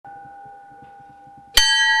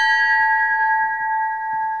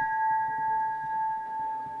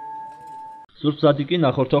Սուրբ Զատիկի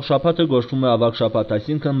նախորդող շաբաթը գոչվում է ավագ շաբաթ,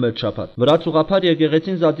 այսինքն մեծ շաբաթ։ Վրաց ուղղափառ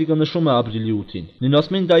եկեղեցին Զատիկը նշում է ապրիլի 8-ին։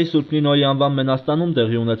 Նինոսմին դայի Սուրբ Նինոյի անվան մենաստանում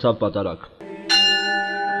տեղի ունեցավ պատարագ։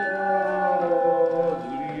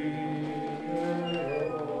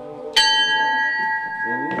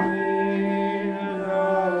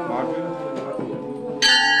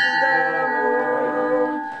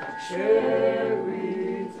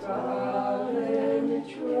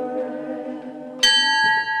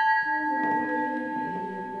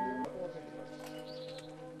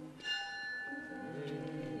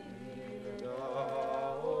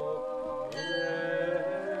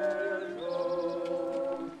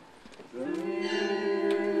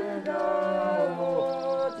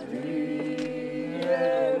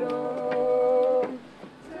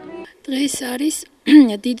 დღეს არის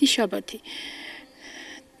დიდი შაბათი.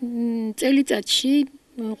 წელიწადში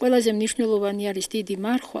ყველაზე მნიშვნელოვანი არის დიდი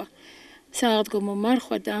მარხვა, სააღდგომო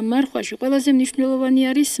მარხვა და ამ მარხვაში ყველაზე მნიშვნელოვანი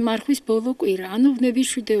არის მარხვის ბოლო კვირა, ანუ ვნების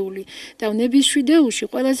შვიდეული. და ვნების შვიდეულში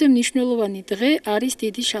ყველაზე მნიშვნელოვანი დღე არის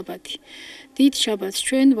დიდი შაბათი. დიდ შაბათს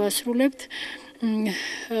ჩვენ ვასრულებთ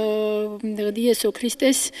იესო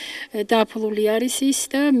ქრისტეს დაფლული არის ის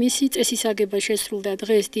და მისი წესისაგება შესრულდა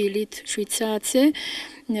დღეს დილით 7 საათზე.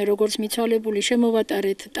 როგორც მიცვალებული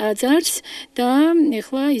შემოვატარეთ ტაძარს და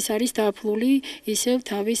ეხლა ის არის დაფლული ისევ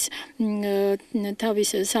თავის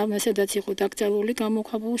სამესედაც იყო დაკრძალული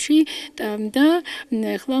გამოქვაბულში და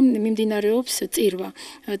ეხლა მიმდინარეობს წირვა.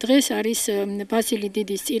 დღეს არის ბასილი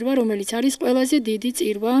დიდის წირვა, რომელიც არის ყველაზე დიდი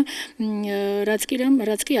წირვა,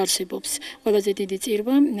 რაც კი არსებობს. ყველაზე დიდი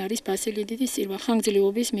წირვა არის ბასილი დიდის წირვა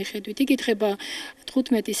ხანგრძლივობის მიხედვით. იკითხება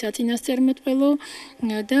 15 საწინასწარმეტყველო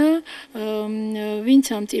და ვინც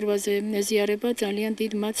ამ წირვაზე ეზიარება ძალიან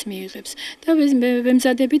დიდ მათს მიიღებს. და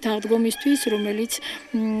ვემზადებით აღდგომისთვის, რომელიც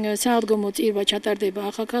სააღდგომო წირვა ჩატარდება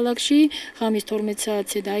ახალქალაქში, ღამის 12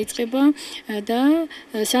 საათზე დაიწყება და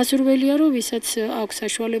სასურველია, რომ ვისაც აქვს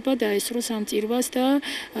საშუალება დაესწროს ამ წირვას და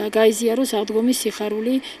გაიზიაროს აღდგომის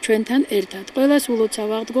სიხარული ჩვენთან ერთად. ყველას ულოცავ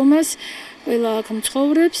აღდგომას, ყველა აქ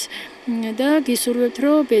მცხოვრებს და გისურვებთ,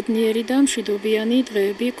 რომ ბედნიერი და მშვიდობიანი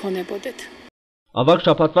დღეები გქონებოდეთ. Ավագ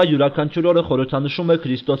շաբաթվա յուրաքանչյուր օրը խորհրդանշում է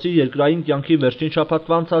Քրիստոսի երկրային կյանքի վերջին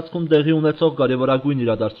շաբաթվա ընթացքում տեղի ունեցող կարևորագույն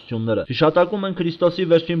իրադարձությունները։ Հիշատակում են Քրիստոսի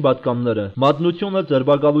վերջին պատգամները՝ մատնությունը,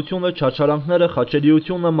 ձերբակալությունը, չարչարանքները,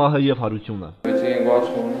 խաչելիությունը, մահը եւ հարությունը։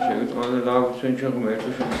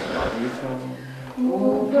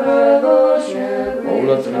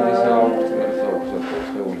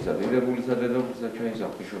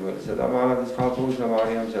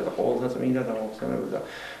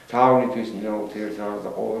 Თავნითვის ნაუქიერს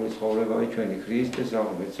და ყოველის ხოვრებაი ჩვენი ქრისტეს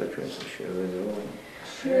აღმეცა ჩვენს შევედრო.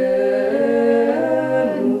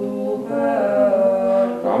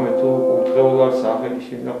 ამეთო უთხეულარ სახელი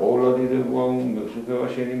შენ და ყოვლადირებუა მეხსუქება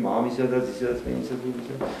შენი მამისა და ძისა და წმინისა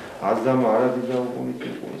დუისა. აზამ არადი და უკუნით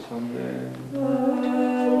იყოსამდე.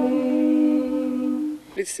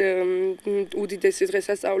 უდიდესი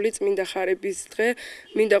დღესასწაული წმინდა ხარების დღე,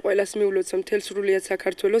 მინდა ყველას მიულოცო მთელ სრულიად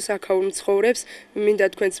საქართველოს აქაურ მცხოვრებს, მინდა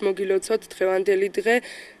თქვენც მოგილოცოთ დღევანდელი დღე.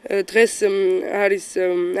 დღეს არის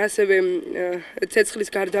ასევე ცეცხლის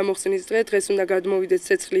გარდამოხსნის დღე, დღეს უნდა გადმოვიდეს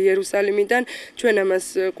ცეცხლი იერუსალიმიდან, ჩვენ ამას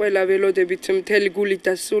ყველა ველოდებით მთელი გულით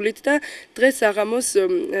და სულით და დღეს საღამოს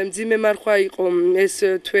მძიმე მარხვა იყო ეს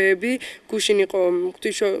თვეები, გუშინ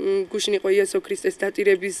იყო იესო ქრისტეს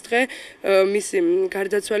დატირების დღე, მისი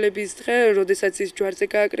გარდაცვალების დღე, როდესაც ის ჯვარზე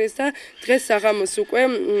გააკრეს და დღეს საღამოს უკვე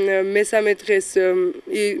მესამე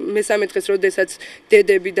დღეს, როდესაც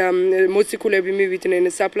დედები და მოციქულები მივიდნენ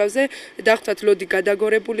საფლავზე, დახვდათ ლოდი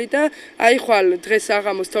გადაგორებული და აი ხვალ დღეს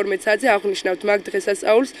საღამოს 12 საათზე აღნიშნავთ მაგ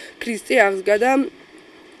დღესასწაულს, ქრისტე აღსდგა და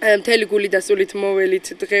მთელი გული და სულით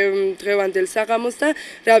მოველით დღევანდელ საღამოს და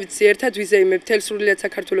რა ვიცი, ერთად ვიზეიმებ მთელ სრულიად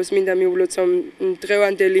საქართველოს მინდა მიულოცო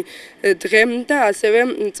დღევანდელი დღე და ასევე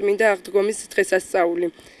წმინდა აღდგომის დღესასწაული.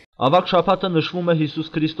 Ավագ շաբաթը նշվում է Հիսուս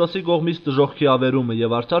Քրիստոսի կողմից դժոխքի ավերումը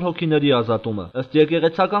եւ արդար հոգիների ազատումը։ Ըստ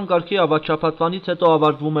եկեղեցական կարգի ավագ շաբաթվանից հետո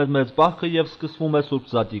ավարտվում է մեծ բախքը եւ սկսվում է Սուրբ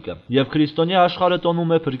Զատիկը։ Եվ քրիստոնյա աշխարհը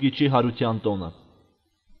տոնում է փրկիչի հարության տոնը։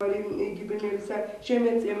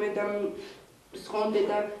 Sconte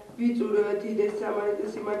da vițurătii de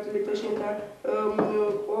simarțulită și da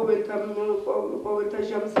poverta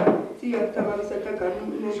jamsa ția tamam sata can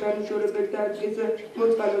șorebeta giză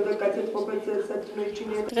moțalo da cațet popeță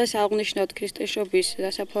satinecine. დღეს აღნიშნოთ ქრისტეშობის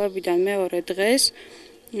დასაფლავებიდან მეორე დღეს.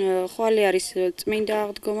 ხვალე არის წმინდა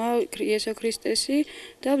აღდგომა იესო ქრისტესი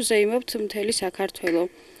და ვზეიმობთ მთელი საქართველო.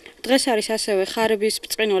 დღეს არის ასევე ხარების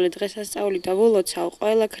ბრწყინვალე დღესასწაული და ვილოცავ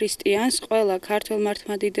ყველა ქრისტიანს, ყველა ქართველ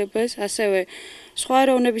მართლმადიდებელს, ასევე სხვა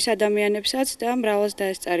ეროვნების ადამიანებსაც და მრავლას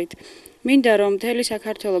დაესწარით. მინდა რომ მთელი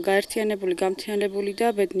საქართველო გაერთიანებული, გამთიანებული და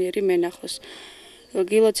ბედნიერი მენახოს.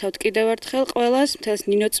 გილოცავთ კიდევ ერთხელ ყველას, მთელს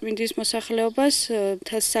ნინოწმინდის მოსახლეობას,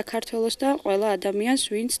 მთელს საქართველოს და ყველა ადამიანს,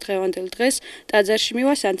 ვინც დღევანდელ დღეს ტაძარში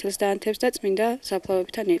მივას, ანთელს დაანთებს და წმინდა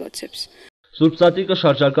საფლავებთან ილოცებს. Սուրբ Զատիկը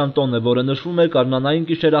շարժական տոն է, որը նշվում է Կառնանային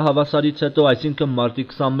գիշերահավասարից հետո, այսինքն մարտի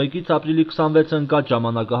 21-ից ապրիլի 26-ը ընկած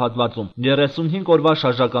ժամանակահատվածում, 35 օրվա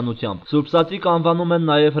շարժականությամբ։ Սուրբ Զատիկը անվանում են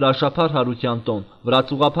նաև հրաշափառ հարության տոն։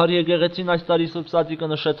 Վրաց ուղղափառ եկեղեցին այս տարի Սուրբ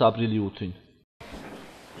Զատիկը նշեց ապրիլի 8-ին։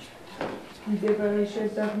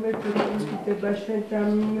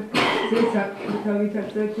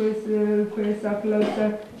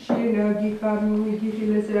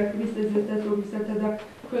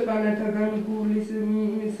 ქვეყანათაგან გულის